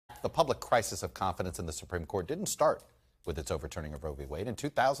the public crisis of confidence in the Supreme Court didn't start with its overturning of Roe v. Wade. In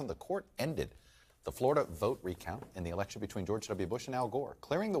 2000, the court ended the Florida vote recount in the election between George W. Bush and Al Gore,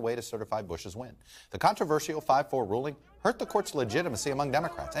 clearing the way to certify Bush's win. The controversial 5-4 ruling hurt the court's legitimacy among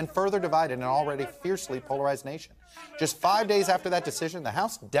Democrats and further divided an already fiercely polarized nation. Just 5 days after that decision, the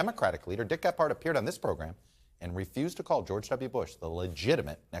House Democratic leader, Dick Gephardt, appeared on this program and refused to call George W. Bush the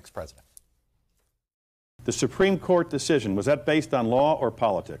legitimate next president. The Supreme Court decision, was that based on law or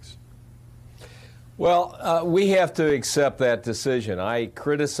politics? Well, we have to accept that decision. I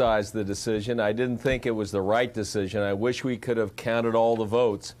criticized the decision. I didn't think it was the right decision. I wish we could have counted all the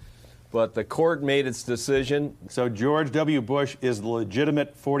votes. But the court made its decision. So George W. Bush is the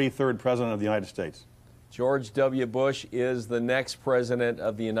legitimate 43rd president of the United States? George W. Bush is the next president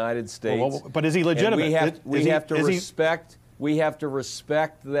of the United States. Well, but is he legitimate? And we have to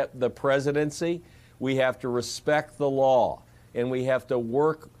respect the presidency. We have to respect the law. And we have to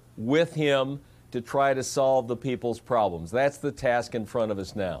work with him to try to solve the people's problems. That's the task in front of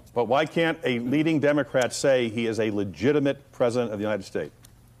us now. But why can't a leading Democrat say he is a legitimate president of the United States?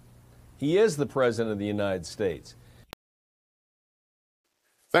 He is the president of the United States.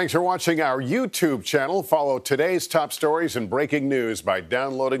 Thanks for watching our YouTube channel. Follow today's top stories and breaking news by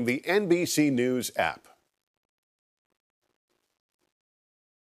downloading the NBC News app.